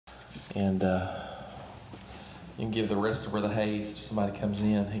And you can give the rest of her the haze. If somebody comes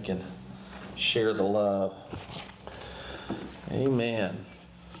in, he can share the love. Amen.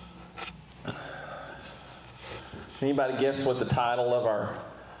 Anybody guess what the title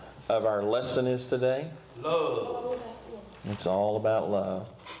of our lesson is today? Love. It's all about love.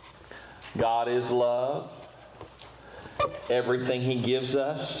 God is love. Everything He gives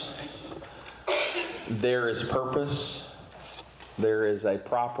us, there is purpose. There is a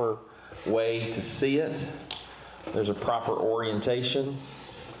proper way to see it. There's a proper orientation.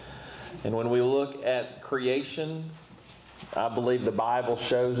 And when we look at creation, I believe the Bible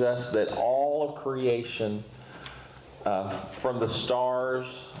shows us that all of creation, from the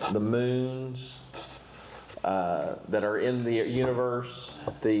stars, the moons that are in the universe,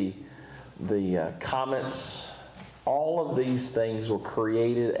 the comets, all of these things were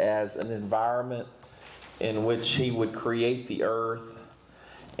created as an environment in which He would create the earth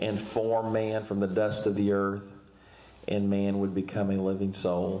and form man from the dust of the earth, and man would become a living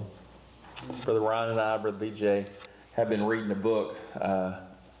soul. Brother Ryan and I, Brother BJ, have been reading a book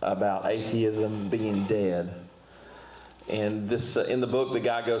about atheism being dead. And this, in the book, the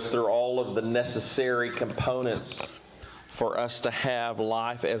guy goes through all of the necessary components for us to have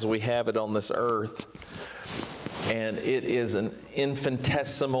life as we have it on this earth. And it is an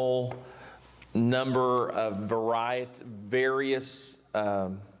infinitesimal number of various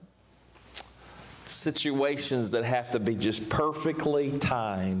situations that have to be just perfectly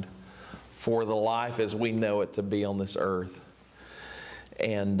timed for the life as we know it to be on this earth.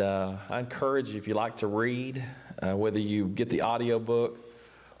 And I encourage you, if you like to read, whether you get the audio book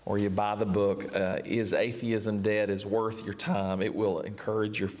or you buy the book, Is Atheism Dead? Is worth your time. It will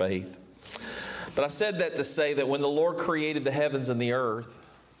encourage your faith. But I said that to say that when the Lord created the heavens and the earth,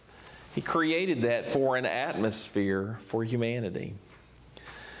 He created that for an atmosphere for humanity.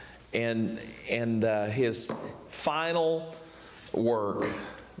 And His final work,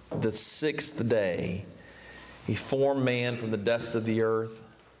 the sixth day, He formed man from the dust of the earth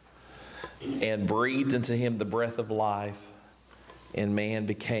and breathed into him the breath of life, and man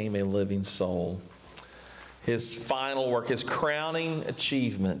became a living soul. His final work, His crowning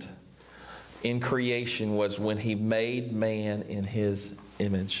achievement in creation was when He made man in His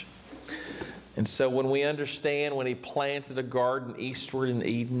image. And so when we understand when He planted a garden eastward in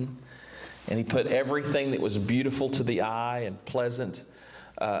Eden, and He put everything that was beautiful to the eye and pleasant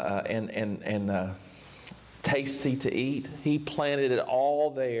and tasty to eat, He planted it all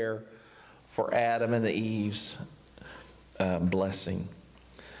there for Adam and Eve's blessing.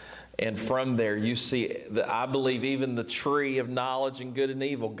 And from there you see, I believe even the tree of knowledge and good and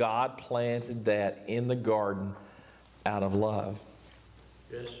evil, God planted that in the garden out of love.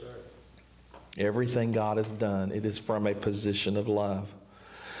 Yes, sir. Everything God has done, it is from a position of love.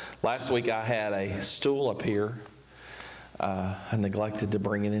 Last week I had a stool up here. I neglected to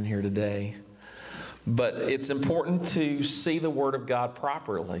bring it in here today. But it's important to see the Word of God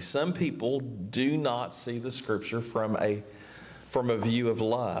properly. Some people do not see the Scripture from a view of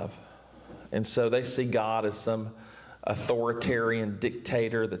love. And so they see God as some authoritarian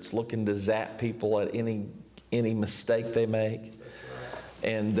dictator that's looking to zap people at any mistake they make.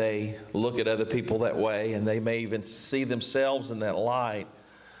 And they look at other people that way, and they may even see themselves in that light.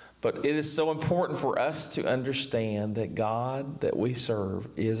 But it is so important for us to understand that God that we serve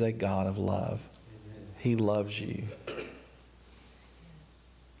is a God of love. He loves you. I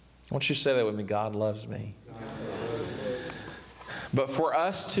want you to say that with me. God loves me. But for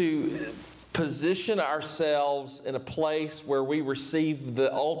us to position ourselves in a place where we receive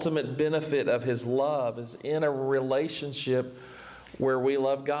the ultimate benefit of His love is in a relationship where we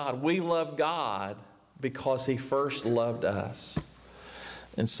love God. We love God because He first loved us.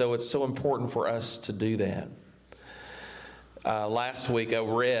 And so it's so important for us to do that. Last week I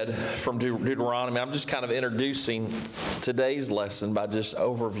read from Deuteronomy. I'm just kind of introducing today's lesson by just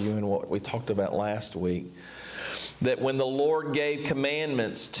overviewing what we talked about last week. That when the Lord gave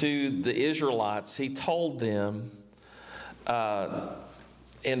commandments to the Israelites, He told them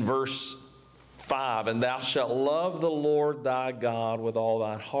in verse 5, "And thou shalt love the Lord thy God with all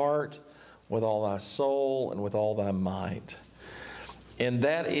thy heart, with all thy soul, and with all thy might." And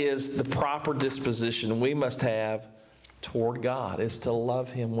that is the proper disposition we must have toward God, is to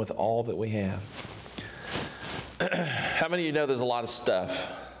love Him with all that we have. How many of you know there's a lot of stuff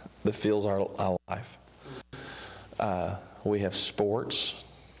that fills our life? We have sports,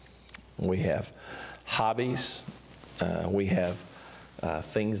 we have hobbies, we have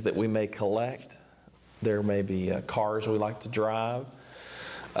things that we may collect. There may be cars we like to drive.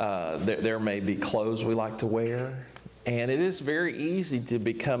 There may be clothes we like to wear. And it is very easy to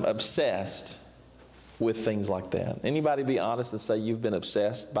become obsessed with things like that. Anybody be honest and say you've been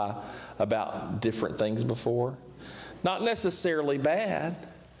obsessed about different things before? Not necessarily bad.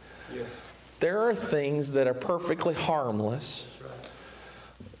 Yes. There are things that are perfectly harmless,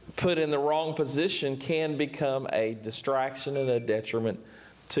 put in the wrong position, can become a distraction and a detriment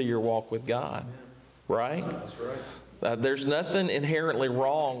to your walk with God. Right? That's right. There's nothing inherently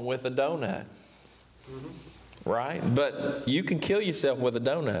wrong with a donut. Right? But you can kill yourself with a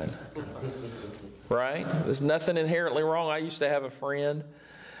donut. Right? There's nothing inherently wrong. I used to have a friend,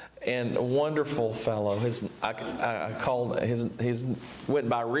 and a wonderful fellow. I called his went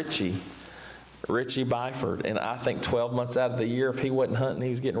by Richie Byford, and I think 12 months out of the year, if he wasn't hunting,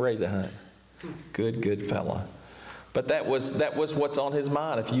 he was getting ready to hunt. Good fella. But that was what's on his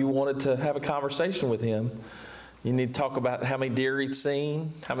mind. If you wanted to have a conversation with him, you need to talk about how many deer he'd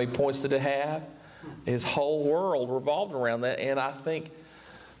seen, how many points did it have. His whole world revolved around that, and I think,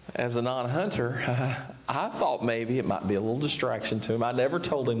 as a non-hunter, I thought maybe it might be a little distraction to him. I never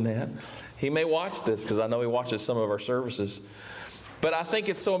told him that. He may watch this because I know he watches some of our services. But I think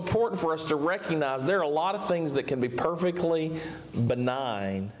it's so important for us to recognize there are a lot of things that can be perfectly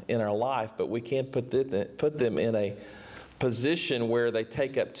benign in our life, but we can't put them in a position where they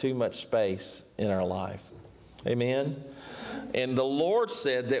take up too much space in our life. Amen? And the Lord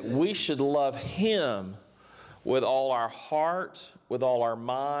said that we should love Him with all our heart, with all our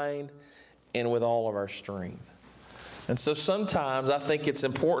mind, and with all of our strength. And so sometimes I think it's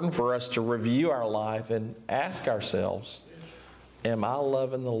important for us to review our life and ask ourselves, am I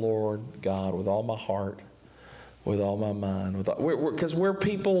loving the Lord God with all my heart, with all my mind? Because we're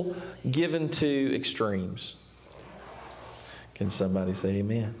people given to extremes. Can somebody say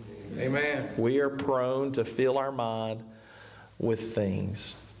amen? Amen. We are prone to fill our mind with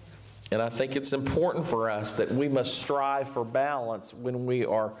things. And I think it's important for us that we must strive for balance when we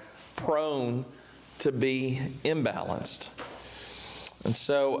are prone to be imbalanced. And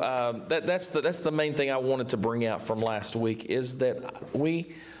so that's the main thing I wanted to bring out from last week, is that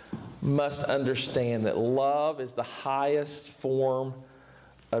we must understand that love is the highest form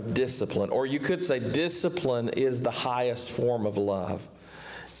of discipline. Or you could say discipline is the highest form of love.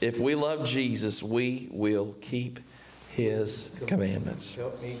 If we love Jesus, we will keep His commandments.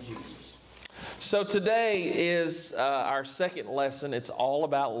 Help me, Jesus. So today is our second lesson. It's all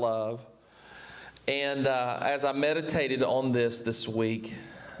about love. And as I meditated on this week,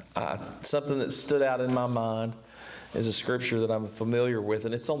 something that stood out in my mind is a scripture that I'm familiar with,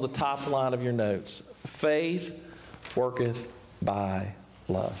 and it's on the top line of your notes. Faith worketh by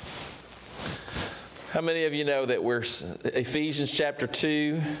love. How many of you know that we're Ephesians chapter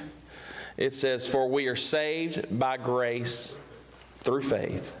 2, it says, for we are saved by grace through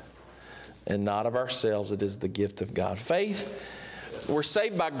faith, and not of ourselves, it is the gift of God. Faith, we're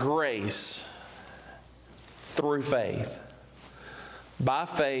saved by grace through faith. By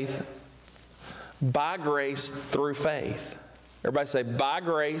faith, by grace through faith. Everybody say, by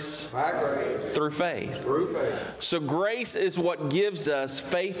grace, through faith. Through faith. So grace is what gives us,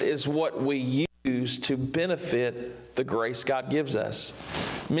 faith is what we use to benefit the grace God gives us.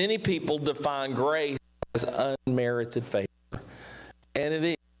 Many people define grace as unmerited favor. And it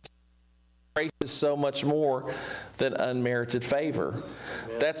is. Grace is so much more than unmerited favor.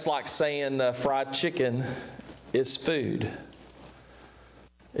 Amen. That's like saying fried chicken is food.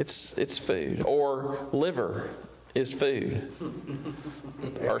 It's food. Or liver is food.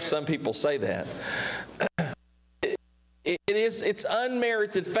 Or some people say that. It's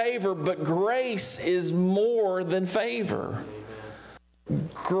unmerited favor, but grace is more than favor.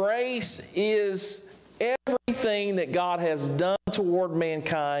 Grace is everything that God has done toward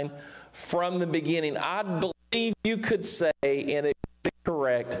mankind from the beginning. I believe you could say, and it would be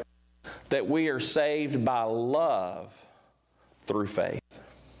correct, that we are saved by love through faith.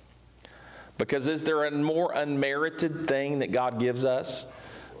 Because is there a more unmerited thing that God gives us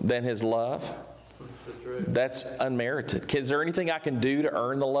than His love? That's unmerited. Is there anything I can do to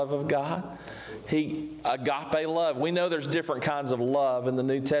earn the love of God? Agape love. We know there's different kinds of love in the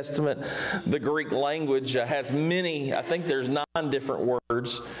New Testament. The Greek language has many, I think there's 9 different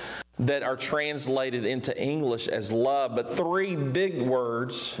words that are translated into English as love, but 3 big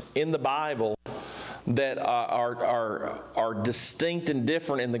words in the Bible that are distinct and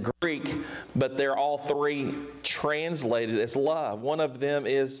different in the Greek, but they're all 3 translated as love. One of them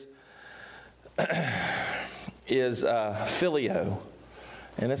is phileo,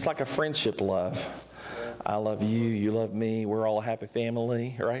 and it's like a friendship love. I love you, you love me, we're all a happy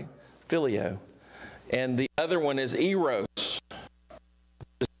family, right? Phileo. And the other one is eros.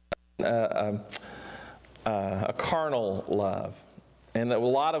 a carnal love. And a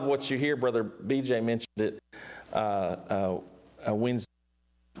lot of what you hear, Brother BJ mentioned it Wednesday.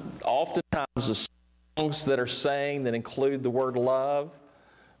 Oftentimes the songs that are sang that include the word love,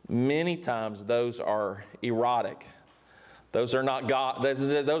 many times those are erotic. Those are not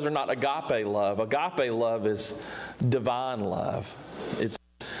those are not agape love. Agape love is divine love. It's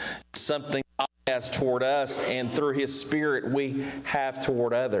something God has toward us, and through His Spirit we have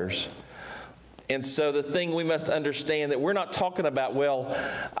toward others. And so the thing we must understand that we're not talking about, well,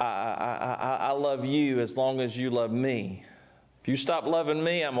 I love you as long as you love me. If you stop loving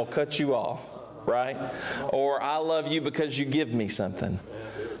me, I'm going to cut you off, right? Or I love you because you give me something.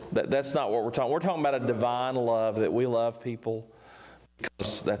 That's not what we're talking. We're talking about a divine love, that we love people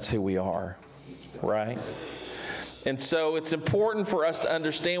because that's who we are, right? And so it's important for us to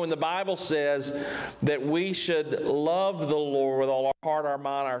understand when the Bible says that we should love the Lord with all our heart, our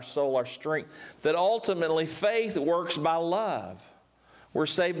mind, our soul, our strength, that ultimately faith works by love. We're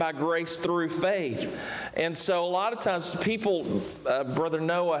saved by grace through faith. And so a lot of times people, Brother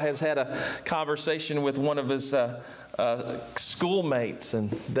Noah has had a conversation with one of his schoolmates,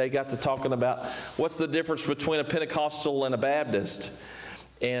 and they got to talking about what's the difference between a Pentecostal and a Baptist.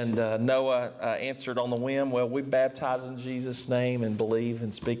 And Noah answered on the whim, well, we baptize in Jesus' name and believe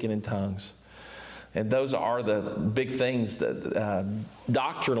in speaking in tongues. And those are the big things that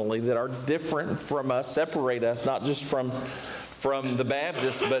doctrinally that are different from us, separate us, not just from the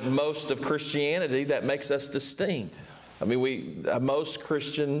Baptists, but most of Christianity that makes us distinct. I mean, most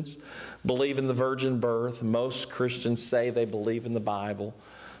Christians believe in the virgin birth. Most Christians say they believe in the Bible.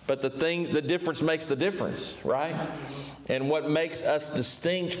 But the difference makes the difference, right? And what makes us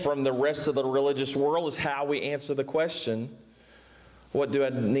distinct from the rest of the religious world is how we answer the question, what do I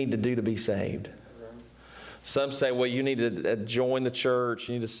need to do to be saved? Some say, well, you need to join the church,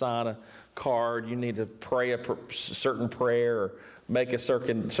 you need to sign a card, you need to pray a certain prayer, or make a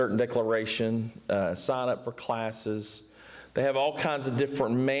certain declaration, sign up for classes. They have all kinds of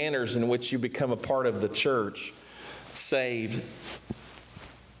different manners in which you become a part of the church, saved.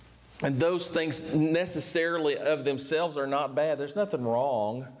 And those things necessarily of themselves are not bad. There's nothing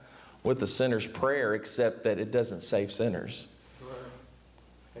wrong with the sinner's prayer except that it doesn't save sinners.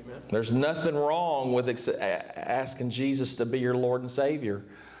 Amen. There's nothing wrong with asking Jesus to be your Lord and Savior.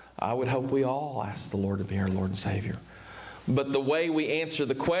 I would hope we all ask the Lord to be our Lord and Savior. But the way we answer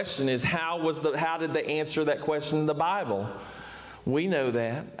the question is how did they answer that question in the Bible? We know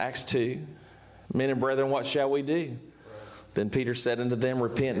that. Acts 2. Men and brethren, what shall we do? Then Peter said unto them,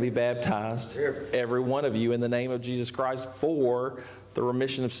 repent and be baptized, every one of you, in the name of Jesus Christ for the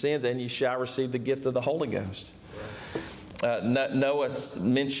remission of sins, and you shall receive the gift of the Holy Ghost. Noah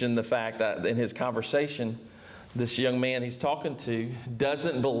mentioned the fact that in his conversation, this young man he's talking to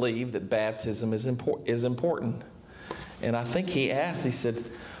doesn't believe that baptism is important. And I think he said,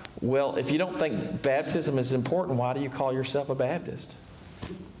 well, if you don't think baptism is important, why do you call yourself a Baptist?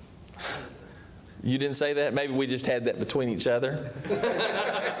 You didn't say that? Maybe we just had that between each other.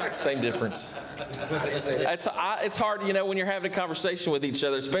 Same difference. It's hard, when you're having a conversation with each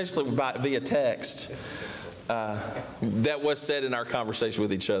other, especially via text. That was said in our conversation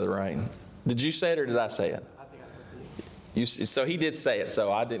with each other, right? Did you say it or did I say it? I think I heard you. So he did say it,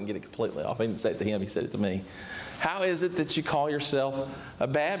 so I didn't get it completely off. I didn't say it to him, he said it to me. How is it that you call yourself a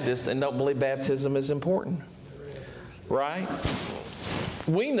Baptist and don't believe baptism is important? Right?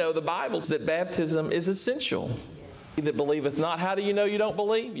 We know the Bible that baptism is essential. He that believeth not, how do you know you don't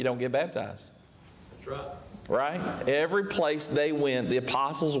believe? You don't get baptized. That's right. Right? Every place they went, the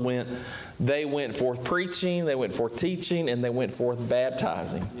apostles went, they went forth preaching, they went forth teaching, and they went forth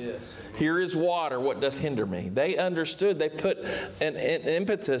baptizing. Yes. Here is water, what doth hinder me? They understood, they put an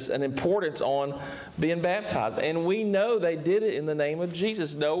impetus, an importance on being baptized. And we know they did it in the name of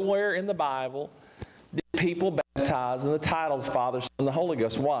Jesus. Nowhere in the Bible did people baptize in the titles Father, Son, and the Holy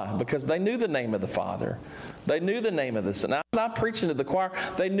Ghost. Why? Because they knew the name of the Father. They knew the name of the Son. Now, I'm not preaching to the choir.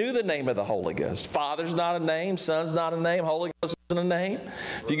 They knew the name of the Holy Ghost. Father's not a name. Son's not a name. Holy Ghost isn't a name.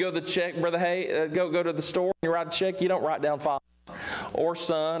 If you go to the check, Brother Hay, go to the store and you write a check, you don't write down Father or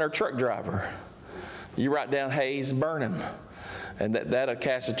Son or truck driver. You write down Hayes Burnham. And that'll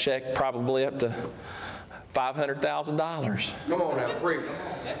cash a check probably up to $500,000. Come on now, preach.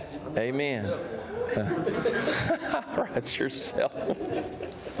 Amen. Write yourself.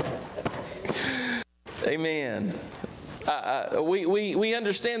 Amen. We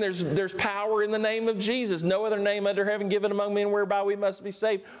understand there's power in the name of Jesus. No other name under heaven given among men whereby we must be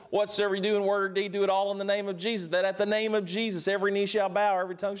saved. Whatsoever you do in word or deed, do it all in the name of Jesus. That at the name of Jesus, every knee shall bow,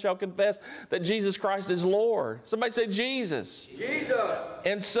 every tongue shall confess that Jesus Christ is Lord. Somebody say Jesus. Jesus.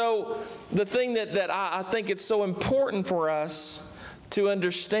 And so the thing that I think it's so important for us to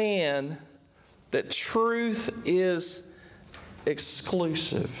understand that truth is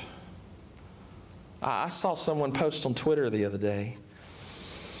exclusive. I saw someone post on Twitter the other day.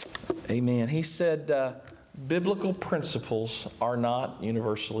 Amen. He said, biblical principles are not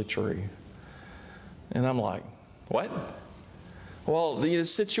universally true. And I'm like, what? Well,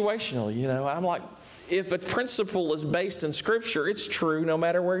 it's situational, you know. I'm like, if a principle is based in Scripture, it's true no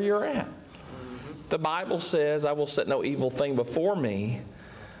matter where you're at. The Bible says, I will set no evil thing before me.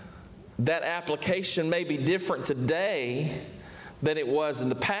 That application may be different today than it was in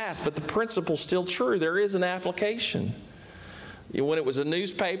the past, but the principle's still true. There is an application. When it was a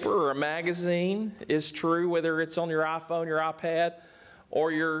newspaper or a magazine, it's true whether it's on your iPhone, your iPad,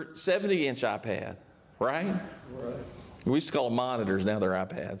 or your 70-inch iPad, right? Right. We used to call them monitors, now they're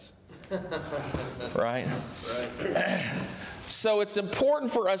iPads. Right? Right. So it's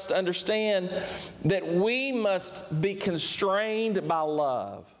important for us to understand that we must be constrained by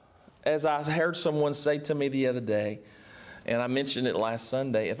love. As I heard someone say to me the other day, and I mentioned it last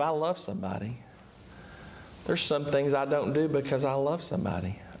Sunday, if I love somebody, there's some things I don't do because I love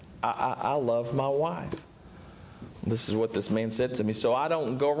somebody. I love my wife. This is what this man said to me. So I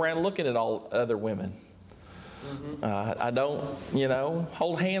don't go around looking at all other women. I don't,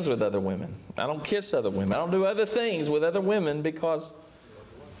 hold hands with other women. I don't kiss other women. I don't do other things with other women because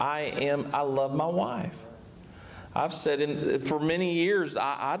I love my wife. I've said for many years,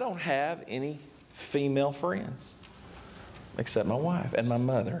 I don't have any female friends except my wife and my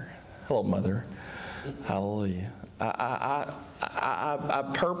mother. Hello, Mother. Hallelujah.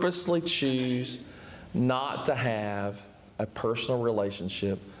 I purposely choose not to have a personal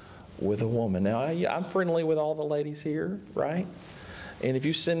relationship with a woman. Now, I'm friendly with all the ladies here, right? And if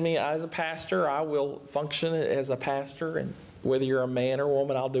you send me as a pastor, I will function as a pastor. And whether you're a man or a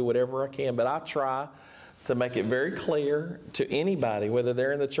woman, I'll do whatever I can. But I try to make it very clear to anybody, whether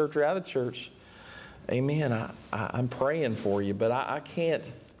they're in the church or out of the church, amen, I'm praying for you, but I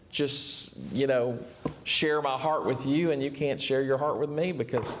can't just, share my heart with you and you can't share your heart with me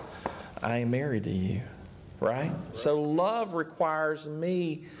because I ain't married to you, right? So love requires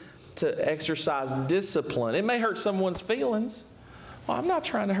me to exercise discipline. It may hurt someone's feelings. Well, I'm not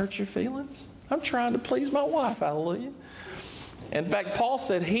trying to hurt your feelings. I'm trying to please my wife, hallelujah. In fact, Paul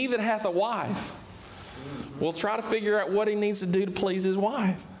said, he that hath a wife will try to figure out what he needs to do to please his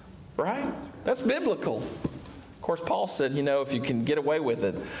wife, right? That's biblical. Of course, Paul said, if you can get away with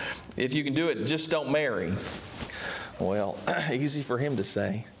it, if you can do it, just don't marry. Well, easy for him to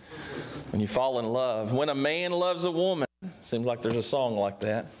say. When you fall in love, when a man loves a woman, seems like there's a song like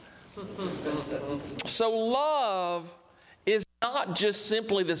that. So love is not just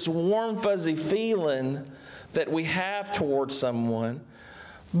simply this warm, fuzzy feeling that we have towards someone,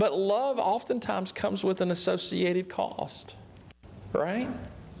 but love oftentimes comes with an associated cost, right?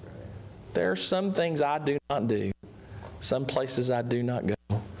 There are some things I do not do, some places I do not go.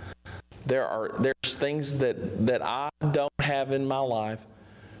 There's things that I don't have in my life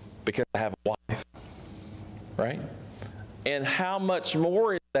because I have a wife, right? And how much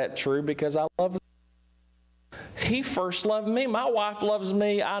more is that true because I love him? He first loved me. My wife loves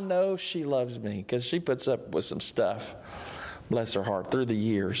me. I know she loves me because she puts up with some stuff, bless her heart, through the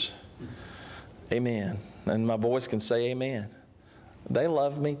years. Amen. And my boys can say amen. They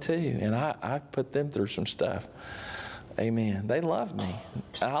love me too, and I put them through some stuff. Amen. They love me.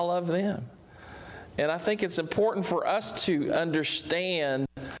 I love them. And I think it's important for us to understand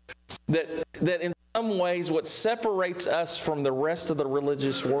that in some ways what separates us from the rest of the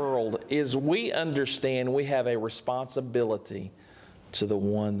religious world is we understand we have a responsibility to the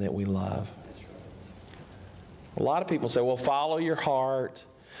one that we love. A lot of people say, well, follow your heart.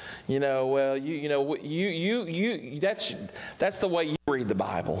 That's the way you read the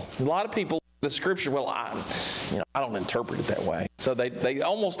Bible. A lot of people, the Scripture, well, I don't interpret it that way. So they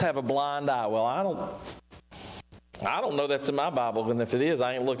almost have a blind eye. Well, I don't know that's in my Bible, and if it is,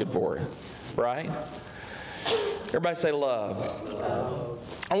 I ain't looking for it. Right? Everybody say love.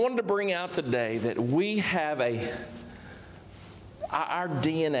 I wanted to bring out today that we have our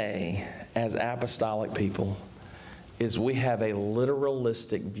DNA as apostolic people is we have a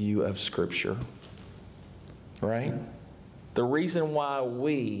literalistic view of Scripture, right? The reason why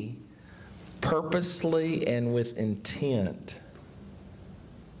we purposely and with intent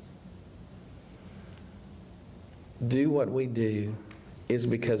do what we do is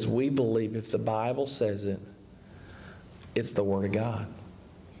because we believe if the Bible says it, it's the Word of God.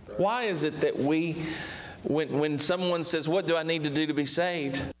 Why is it that we, when someone says, what do I need to do to be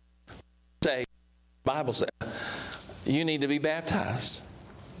saved? Say, the Bible says, you need to be baptized.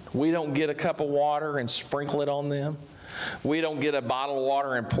 We don't get a cup of water and sprinkle it on them. We don't get a bottle of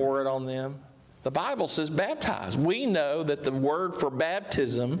water and pour it on them. The Bible says baptize. We know that the word for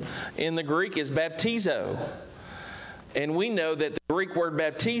baptism in the Greek is baptizo. And we know that the Greek word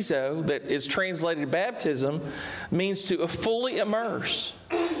baptizo, that is translated baptism, means to fully immerse.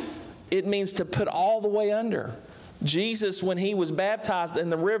 It means to put all the way under. Jesus, when he was baptized in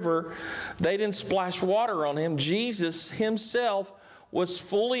the river, they didn't splash water on him. Jesus himself was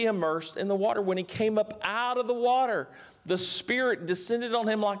fully immersed in the water. When he came up out of the water, the Spirit descended on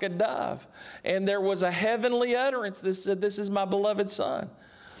him like a dove. And there was a heavenly utterance that said, this is my beloved Son.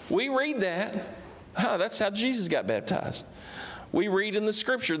 We read that. That's how Jesus got baptized. We read in the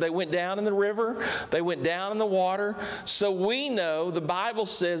Scripture, they went down in the river, they went down in the water. So we know the Bible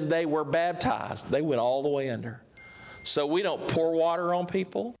says they were baptized. They went all the way under. So we don't pour water on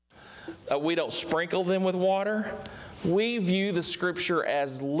people. We don't sprinkle them with water. We view the Scripture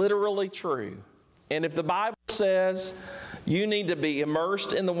as literally true. And if the Bible says you need to be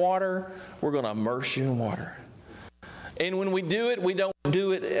immersed in the water, we're going to immerse you in water. And when we do it, we don't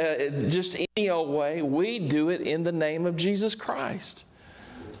do it just any old way. We do it in the name of Jesus Christ.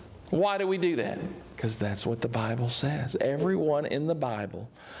 Why do we do that? Because that's what the Bible says. Everyone in the Bible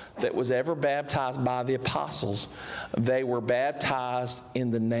that was ever baptized by the apostles, they were baptized in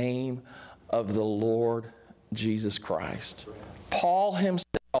the name of the Lord Jesus Christ. Paul himself,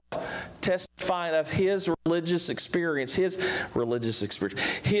 testifying of his religious experience, his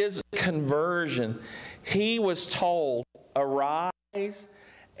conversion, he was told, arise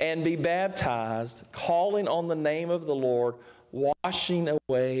and be baptized, calling on the name of the Lord, washing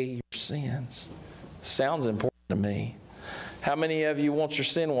away your sins. Sounds important to me. How many of you want your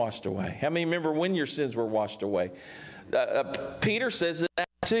sin washed away? How many remember when your sins were washed away? Peter says it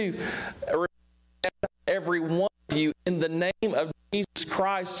too. Every one of you in the name of Jesus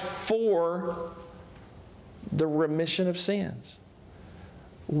Christ for the remission of sins.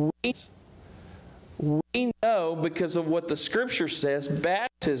 We know because of what the Scripture says,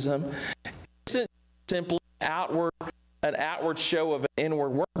 baptism isn't simply an outward show of an inward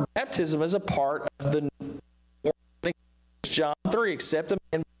work. Baptism is a part of the John 3, except a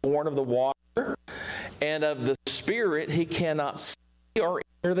man born of the water and of the Spirit, he cannot see or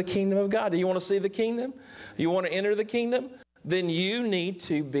enter the kingdom of God. Do you want to see the kingdom? You want to enter the kingdom? Then you need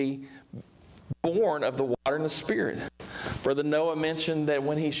to be born of the water and the Spirit. Brother Noah mentioned that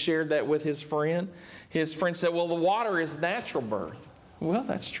when he shared that with his friend said, well, the water is natural birth. Well,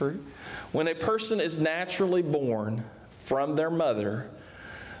 that's true. When a person is naturally born from their mother,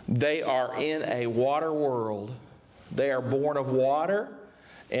 they are in a water world. They are born of water,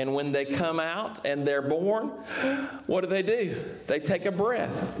 and when they come out and they're born, what do? They take a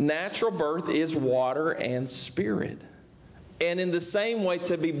breath. Natural birth is water and spirit. And in the same way,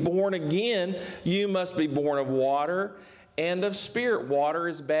 to be born again, you must be born of water and of spirit. Water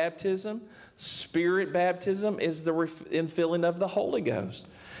is baptism. Spirit baptism is the infilling of the Holy Ghost.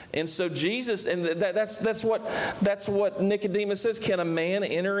 And so Jesus, and that's what Nicodemus says. Can a man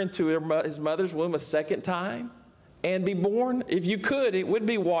enter into his mother's womb a second time and be born? If you could, it would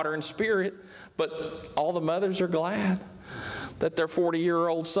be water and spirit. But all the mothers are glad that their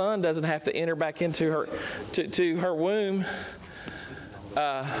 40-year-old son doesn't have to enter back into her womb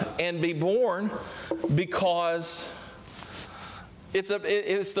and be born, because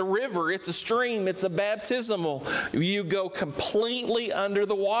it's the river, it's a stream, it's a baptismal. You go completely under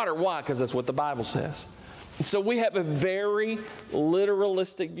the water. Why? Because that's what the Bible says. So we have a very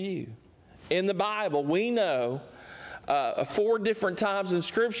literalistic view. In the Bible, we know 4 different times in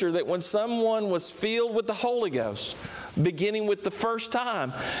Scripture that when someone was filled with the Holy Ghost, beginning with the first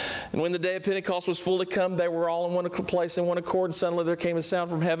time, and when the day of Pentecost was fully come, they were all in one place in one accord, and suddenly there came a sound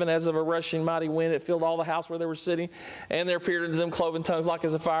from heaven as of a rushing mighty wind. It filled all the house where they were sitting, and there appeared unto them cloven tongues like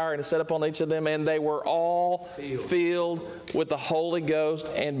as a fire, and it set upon each of them, and they were all filled with the Holy Ghost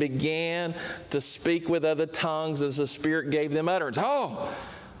and began to speak with other tongues as the Spirit gave them utterance. Oh,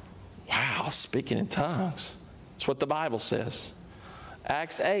 wow, speaking in tongues. That's what the Bible says.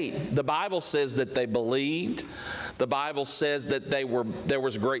 Acts 8, the Bible says that they believed. The Bible says that there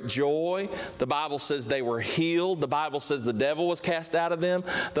was great joy. The Bible says they were healed. The Bible says the devil was cast out of them.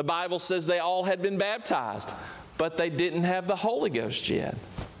 The Bible says they all had been baptized, but they didn't have the Holy Ghost yet.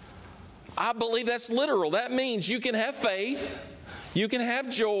 I believe that's literal. That means you can have faith. You can have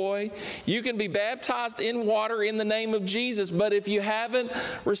joy. You can be baptized in water in the name of Jesus. But if you haven't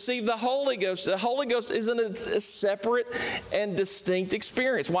received the Holy Ghost isn't a separate and distinct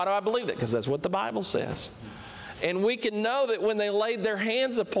experience. Why do I believe that? Because that's what the Bible says. And we can know that when they laid their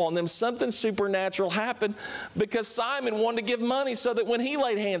hands upon them, something supernatural happened because Simon wanted to give money so that when he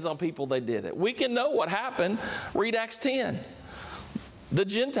laid hands on people, they did it. We can know what happened. Read Acts 10. The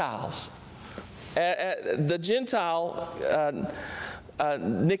Gentiles. The Gentile,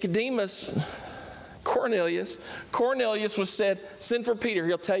 Nicodemus, Cornelius was said, send for Peter.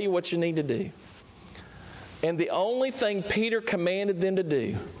 He'll tell you what you need to do. And the only thing Peter commanded them to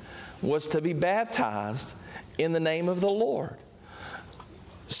do was to be baptized in the name of the Lord.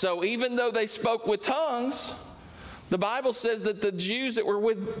 So even though they spoke with tongues, the Bible says that the Jews that were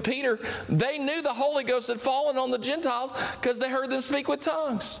with Peter, they knew the Holy Ghost had fallen on the Gentiles because they heard them speak with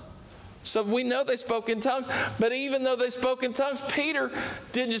tongues. So we know they spoke in tongues, but even though they spoke in tongues, Peter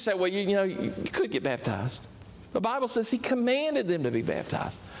didn't just say, well, you could get baptized. The Bible says he commanded them to be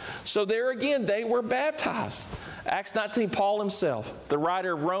baptized. So there again, they were baptized. Acts 19, Paul himself, the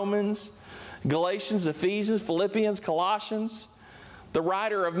writer of Romans, Galatians, Ephesians, Philippians, Colossians, the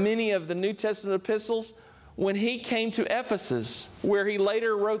writer of many of the New Testament epistles, when he came to Ephesus, where he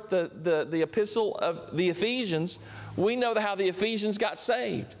later wrote the epistle of the Ephesians, we know how the Ephesians got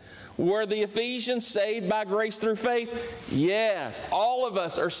saved. Were the Ephesians saved by grace through faith? Yes, all of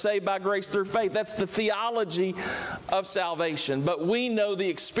us are saved by grace through faith. That's the theology of salvation. But we know the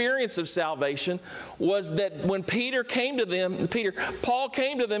experience of salvation was that when Paul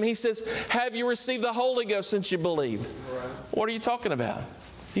came to them, he says, have you received the Holy Ghost since you believed? Right. What are you talking about?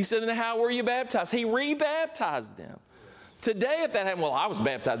 He said, and how were you baptized? He rebaptized them. Today, if that happened, well, I was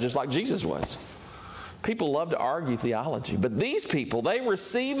baptized just like Jesus was. People love to argue theology, but these people, they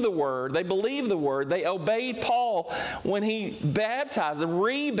received the Word, they believed the Word, they obeyed Paul when he baptized them,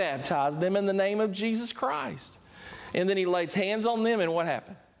 rebaptized them in the name of Jesus Christ. And then he laid hands on them, and what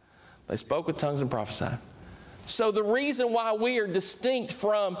happened? They spoke with tongues and prophesied. So the reason why we are distinct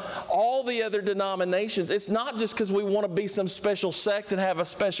from all the other denominations, it's not just because we want to be some special sect and have a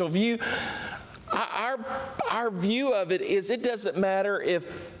special view. Our view of it is it doesn't matter if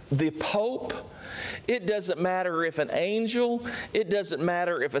the Pope, it doesn't matter if an angel, it doesn't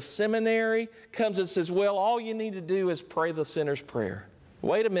matter if a seminary comes and says, well, all you need to do is pray the sinner's prayer.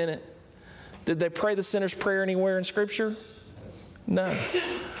 Wait a minute. Did they pray the sinner's prayer anywhere in Scripture? No.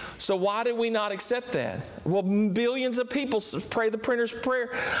 So why did we not accept that? Well, billions of people pray the printer's prayer.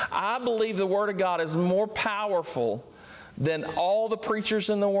 I believe the Word of God is more powerful than all the preachers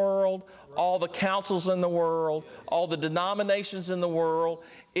in the world, all the councils in the world, all the denominations in the world.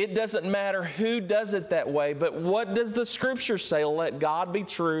 It doesn't matter who does it that way, but what does the Scripture say? Let God be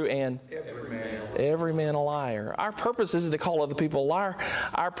true and every man a liar. Our purpose isn't to call other people a liar.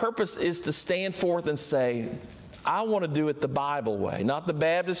 Our purpose is to stand forth and say, I want to do it the Bible way, not the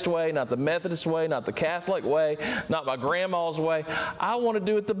Baptist way, not the Methodist way, not the Catholic way, not my grandma's way. I want to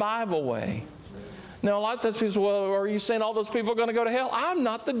do it the Bible way. Now, a lot of times people say, well, are you saying all those people are going to go to hell? I'm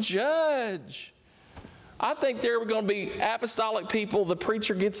not the judge. I think there are going to be apostolic people, the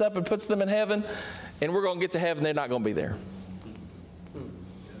preacher gets up and puts them in heaven, and we're going to get to heaven, they're not going to be there.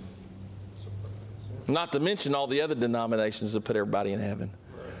 Not to mention all the other denominations that put everybody in heaven.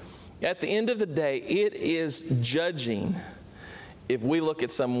 At the end of the day, it is judging if we look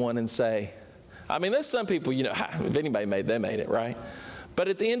at someone and say, I mean, there's some people, if anybody made, they made it, right? But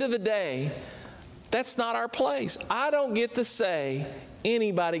at the end of the day, that's not our place. I don't get to say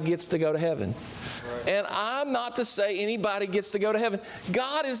anybody gets to go to heaven. Right. And I'm not to say anybody gets to go to heaven.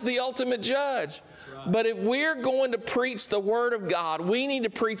 God is the ultimate judge. Right. But if we're going to preach the Word of God, we need to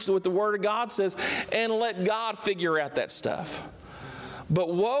preach what the Word of God says and let God figure out that stuff.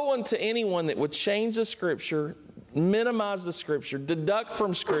 But woe unto anyone that would change the Scripture, minimize the Scripture, deduct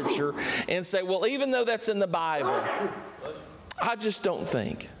from Scripture, and say, well, even though that's in the Bible, I just don't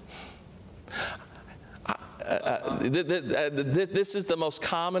think. This is the most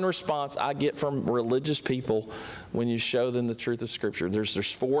common response I get from religious people when you show them the truth of Scripture.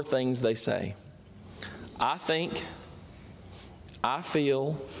 There's four things they say. I think, I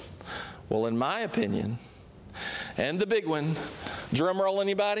feel, well, in my opinion, and the big one, drum roll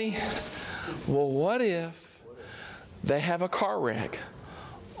anybody? Well, what if they have a car wreck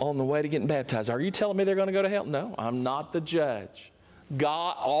on the way to getting baptized? Are you telling me they're going to go to hell? No, I'm not the judge.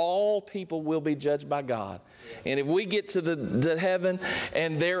 God, all people will be judged by God. And if we get to the heaven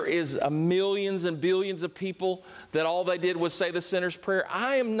and there is millions and billions of people that all they did was say the sinner's prayer,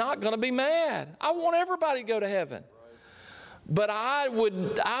 I am not going to be mad. I want everybody to go to heaven. But I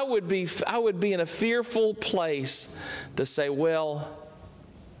would be in a fearful place to say, well,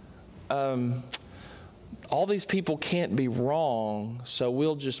 all these people can't be wrong, so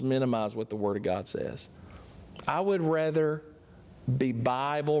we'll just minimize what the Word of God says. I would rather be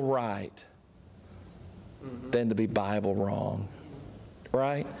Bible right than to be Bible wrong,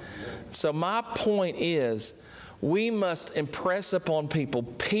 right? So my point is, we must impress upon people.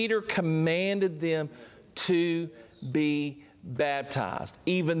 Peter commanded them to be baptized,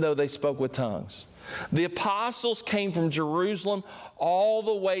 even though they spoke with tongues. The apostles came from Jerusalem all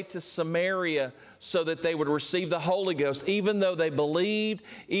the way to Samaria so that they would receive the Holy Ghost. Even though they believed,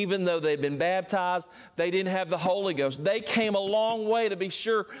 even though they'd been baptized, they didn't have the Holy Ghost. They came a long way to be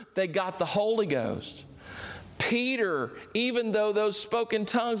sure they got the Holy Ghost. Peter, even though those spoke in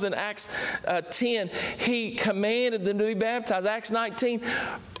tongues in Acts 10, he commanded them to be baptized. Acts 19,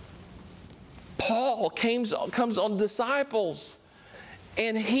 Paul comes on disciples,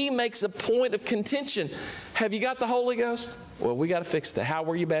 and he makes a point of contention. Have you got the Holy Ghost? Well, we got to fix that. How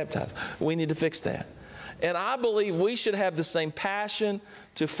were you baptized? We need to fix that. And I believe we should have the same passion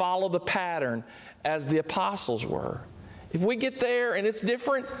to follow the pattern as the apostles were. If we get there and it's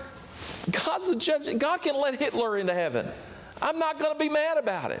different, God's the judge. God can let Hitler into heaven. I'm not going to be mad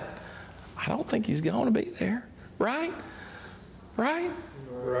about it. I don't think he's going to be there, right? Right?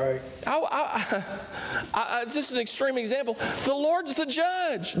 Right. It's just an extreme example. The Lord's the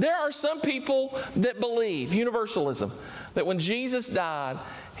judge. There are some people that believe, universalism, that when Jesus died,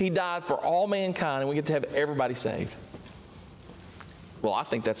 he died for all mankind and we get to have everybody saved. Well, I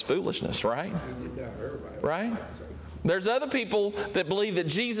think that's foolishness, right? Right? There's other people that believe that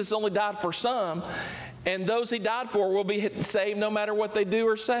Jesus only died for some, and those he died for will be saved no matter what they do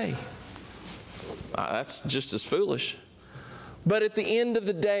or say. That's just as foolish. But at the end of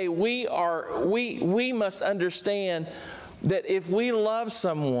the day, we must understand that if we love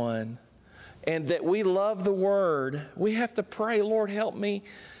someone and that we love the Word, we have to pray, Lord, help me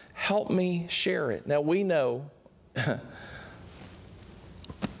share it. Now, we know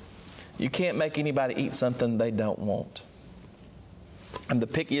you can't make anybody eat something they don't want. I'm the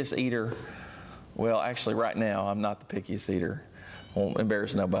pickiest eater. Well, actually, right now, I'm not the pickiest eater. Won't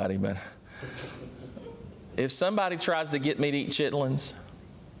embarrass nobody, but if somebody tries to get me to eat chitlins,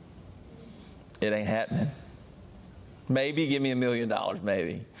 it ain't happening. Maybe give me $1 million,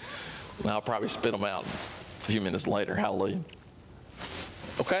 maybe. I'll probably spit them out a few minutes later. Hallelujah.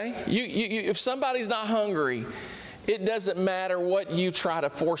 Okay? If somebody's not hungry, it doesn't matter what you try to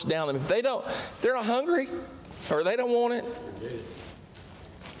force down them. If they're not hungry or they don't want it,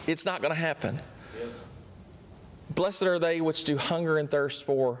 it's not going to happen. Blessed are they which do hunger and thirst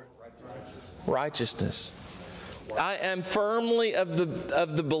for righteousness. I am firmly of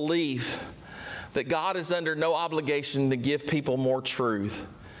the belief that God is under no obligation to give people more truth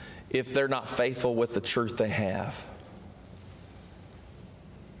if they're not faithful with the truth they have.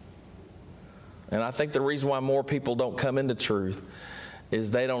 And I think the reason why more people don't come into truth is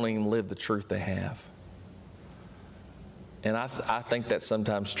they don't even live the truth they have. And I think that's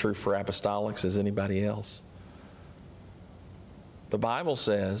sometimes true for apostolics as anybody else. The Bible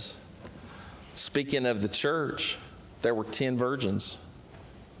says, speaking of the church, there were 10 virgins.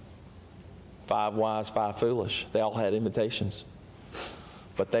 5 wise, 5 foolish. They all had invitations.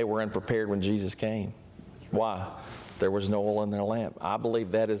 But they were unprepared when Jesus came. Why? There was no oil in their lamp. I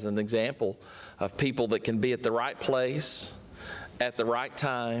believe that is an example of people that can be at the right place at the right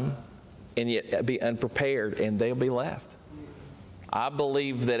time and yet be unprepared, and they'll be left. I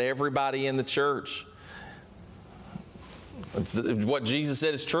believe that everybody in the church, if what Jesus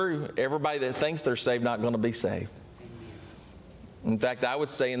said is true, everybody that thinks they're saved not going to be saved. In fact, I would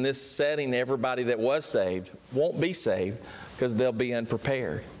say in this setting, everybody that was saved won't be saved because they'll be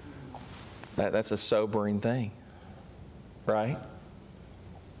unprepared. That's a sobering thing. Right?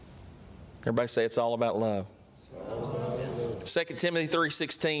 Everybody say it's all about love. 2 Timothy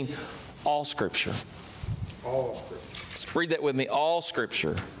 3:16, all Scripture. All Scripture. Read that with me. All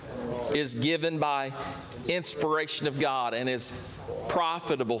Scripture is given by inspiration of God and is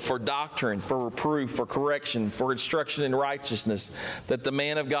profitable for doctrine, for reproof, for correction, for instruction in righteousness, that the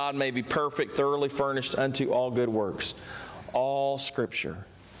man of God may be perfect, thoroughly furnished unto all good works. All Scripture.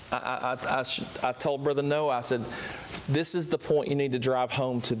 I told Brother Noah, I said, this is the point you need to drive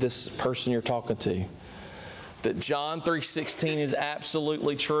home to this person you're talking to. That John 3:16 is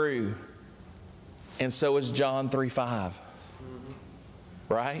absolutely true. And so is John 3:5.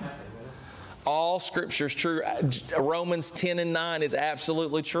 Right? All Scripture is true. Romans 10:9 is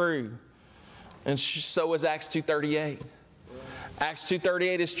absolutely true. And so is Acts 2:38. Acts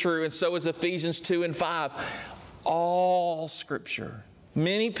 2:38 is true, and so is Ephesians 2:5. All Scripture.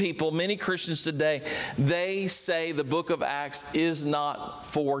 Many people, many Christians today, they say the book of Acts is not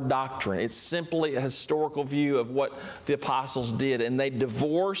for doctrine. It's simply a historical view of what the apostles did. And they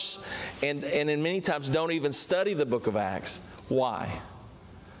divorce and in many times don't even study the book of Acts. Why?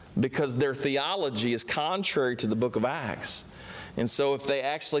 Because their theology is contrary to the book of Acts. And so if they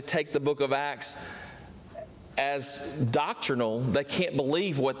actually take the book of Acts as doctrinal, they can't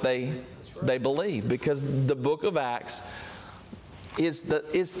believe what they believe, because the book of Acts is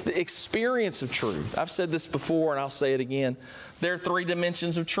the experience of truth. I've said this before and I'll say it again. There are three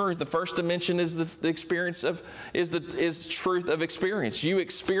dimensions of truth. The first dimension is the experience of is truth of experience. You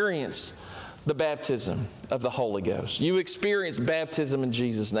experience the baptism of the Holy Ghost. You experience baptism in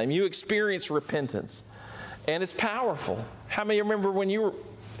Jesus' name. You experience repentance. And it's powerful. How many remember when you were,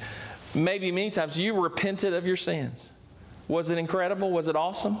 maybe many times, you repented of your sins? Was it incredible? Was it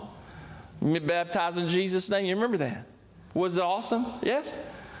awesome? Baptized in Jesus' name, you remember that? Was it awesome? Yes?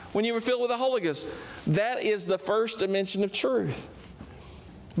 When you were filled with the Holy Ghost. That is the first dimension of truth.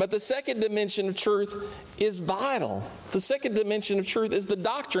 But the second dimension of truth is vital. The second dimension of truth is the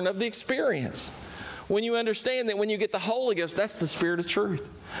doctrine of the experience. When you understand that when you get the Holy Ghost, that's the Spirit of truth.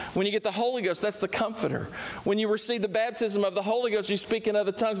 When you get the Holy Ghost, that's the Comforter. When you receive the baptism of the Holy Ghost, you speak in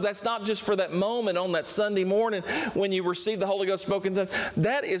other tongues. That's not just for that moment on that Sunday morning when you receive the Holy Ghost spoken tongues.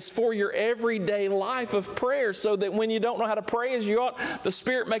 That is for your everyday life of prayer, so that when you don't know how to pray as you ought, the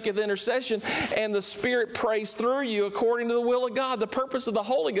Spirit maketh intercession and the Spirit prays through you according to the will of God. The purpose of the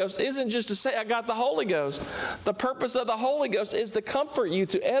Holy Ghost isn't just to say, I got the Holy Ghost. The purpose of the Holy Ghost is to comfort you,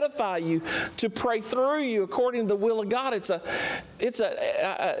 to edify you, to pray through you according to the will of God.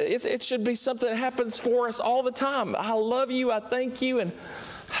 It should be something that happens for us all the time. I love you, I thank you, and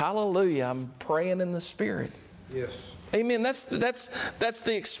hallelujah, I'm praying in the Spirit. Yes. Amen. That's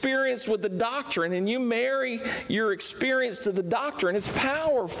the experience with the doctrine, and you marry your experience to the doctrine. It's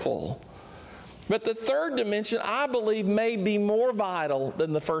powerful. But the third dimension, I believe, may be more vital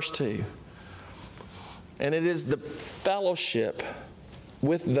than the first two. And it is the fellowship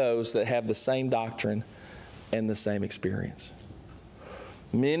with those that have the same doctrine and the same experience.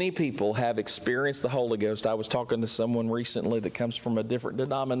 Many people have experienced the Holy Ghost. I was talking to someone recently that comes from a different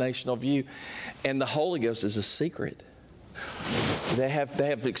denominational view, and the Holy Ghost is a secret. They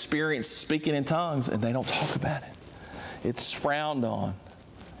have experienced speaking in tongues, and they don't talk about it. It's frowned on,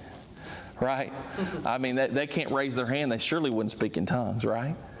 right? I mean, they can't raise their hand. They surely wouldn't speak in tongues,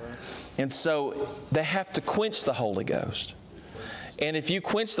 right? And so they have to quench the Holy Ghost. And if you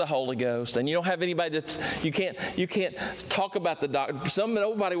quench the Holy Ghost and you don't have anybody you can't talk about the doctrine.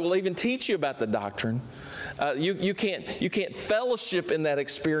 Nobody will even teach you about the doctrine. You can't fellowship in that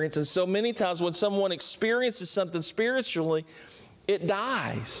experience. And so many times when someone experiences something spiritually, it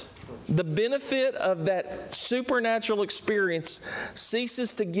dies. The benefit of that supernatural experience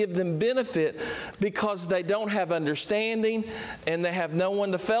ceases to give them benefit because they don't have understanding and they have no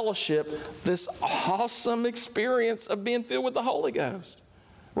one to fellowship this awesome experience of being filled with the Holy Ghost,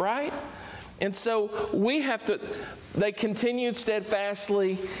 right? And so they continued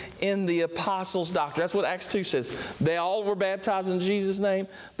steadfastly in the apostles' doctrine. That's what Acts 2 says. They all were baptized in Jesus' name.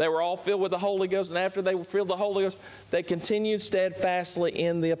 They were all filled with the Holy Ghost. And after they were filled with the Holy Ghost, they continued steadfastly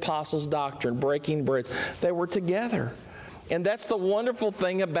in the apostles' doctrine, breaking bread. They were together. And that's the wonderful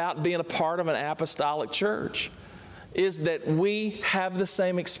thing about being a part of an apostolic church, is that we have the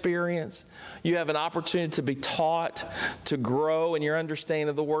same experience. You have an opportunity to be taught, to grow in your understanding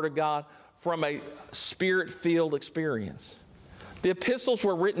of the Word of God from a Spirit-filled experience. The epistles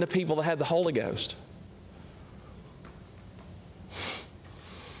were written to people that had the Holy Ghost.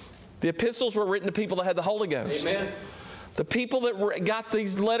 The epistles were written to people that had the Holy Ghost. Amen. The people that got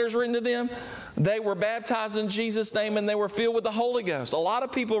these letters written to them, they were baptized in Jesus' name and they were filled with the Holy Ghost. A lot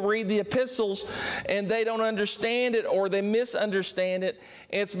of people read the epistles and they don't understand it, or they misunderstand it.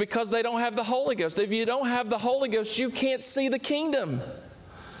 And it's because they don't have the Holy Ghost. If you don't have the Holy Ghost, you can't see the kingdom.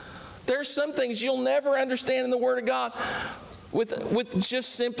 There's some things you'll never understand in the Word of God with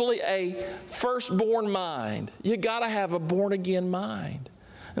just simply a firstborn mind. You got to have a born-again mind.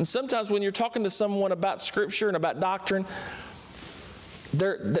 And sometimes when you're talking to someone about Scripture and about doctrine,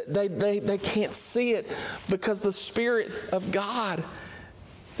 they can't see it because the Spirit of God,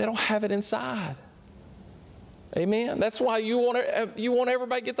 they don't have it inside. Amen? That's why you want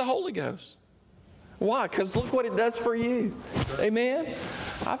everybody to get the Holy Ghost. Why? Because look what it does for you. Amen?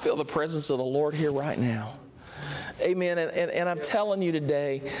 I feel the presence of the Lord here right now. Amen. And I'm telling you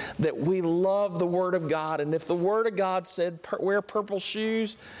today that we love the Word of God. And if the Word of God said wear purple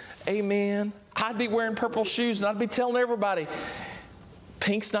shoes, amen, I'd be wearing purple shoes and I'd be telling everybody,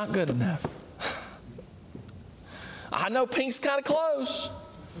 pink's not good enough. I know pink's kind of close.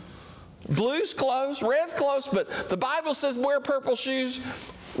 Blue's close, red's close, but the Bible says wear purple shoes.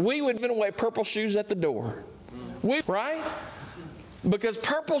 We would have been away purple shoes at the door. Right? Because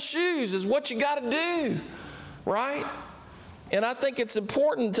purple shoes is what you got to do. Right? And I think it's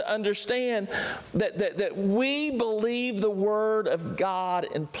important to understand that we believe the Word of God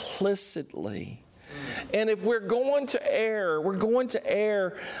implicitly. And if we're going to err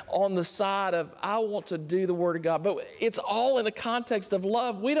on the side of, I want to do the Word of God. But it's all in the context of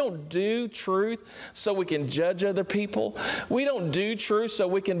love. We don't do truth so we can judge other people. We don't do truth so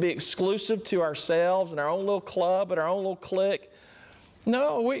we can be exclusive to ourselves and our own little club and our own little clique.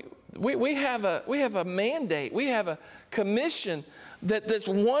 No, we have a mandate. We have a commission that this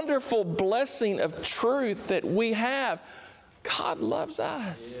wonderful blessing of truth that we have. God loves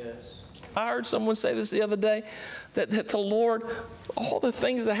us. Yes. I heard someone say this the other day, that the Lord, all the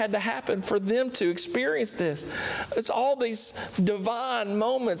things that had to happen for them to experience this. It's all these divine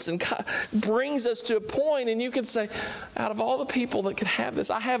moments, and God brings us to a point, and you can say, out of all the people that could have this,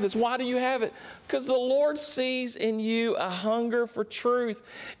 I have this. Why do you have it? Because the Lord sees in you a hunger for truth,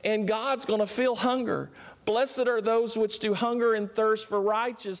 and God's going to feel hunger. Blessed are those which do hunger and thirst for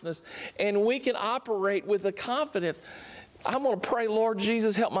righteousness. And we can operate with the confidence. I'm going to pray, Lord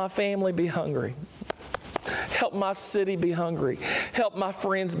Jesus, help my family be hungry. Help my city be hungry. Help my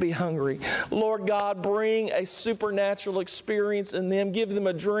friends be hungry. Lord God, bring a supernatural experience in them. Give them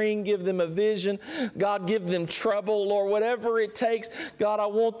a dream. Give them a vision. God, give them trouble. Lord, whatever it takes. God, I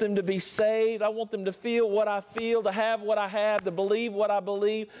want them to be saved. I want them to feel what I feel, to have what I have, to believe what I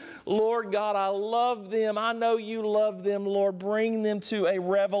believe. Lord God, I love them. I know you love them. Lord, bring them to a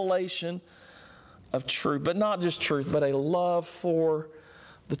revelation of truth, but not just truth, but a love for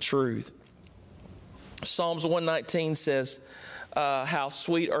the truth. Psalms 119 says, how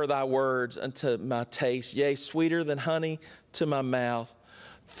sweet are thy words unto my taste, yea, sweeter than honey to my mouth.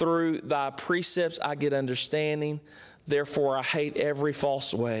 Through thy precepts I get understanding, therefore I hate every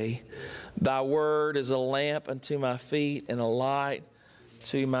false way. Thy word is a lamp unto my feet and a light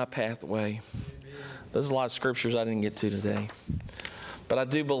to my pathway. There's a lot of scriptures I didn't get to today. But I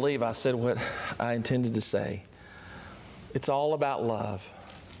do believe I said what I intended to say. It's all about love.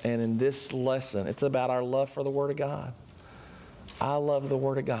 And in this lesson, it's about our love for the Word of God. I love the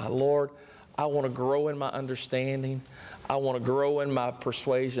Word of God. Lord, I want to grow in my understanding. I want to grow in my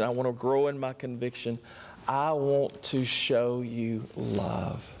persuasion. I want to grow in my conviction. I want to show you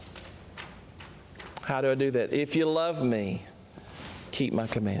love. How do I do that? If you love me, keep my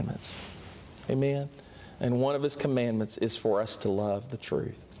commandments. Amen. And one of His commandments is for us to love the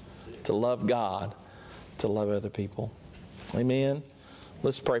truth, to love God, to love other people. Amen.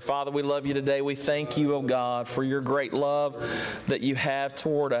 Let's pray. Father, we love you today. We thank you, oh God, for your great love that you have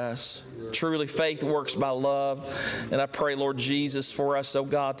toward us. Truly, faith works by love. And I pray, Lord Jesus, for us, oh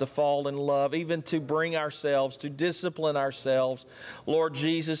God, to fall in love, even to bring ourselves, to discipline ourselves. Lord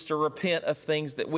Jesus, to repent of things that we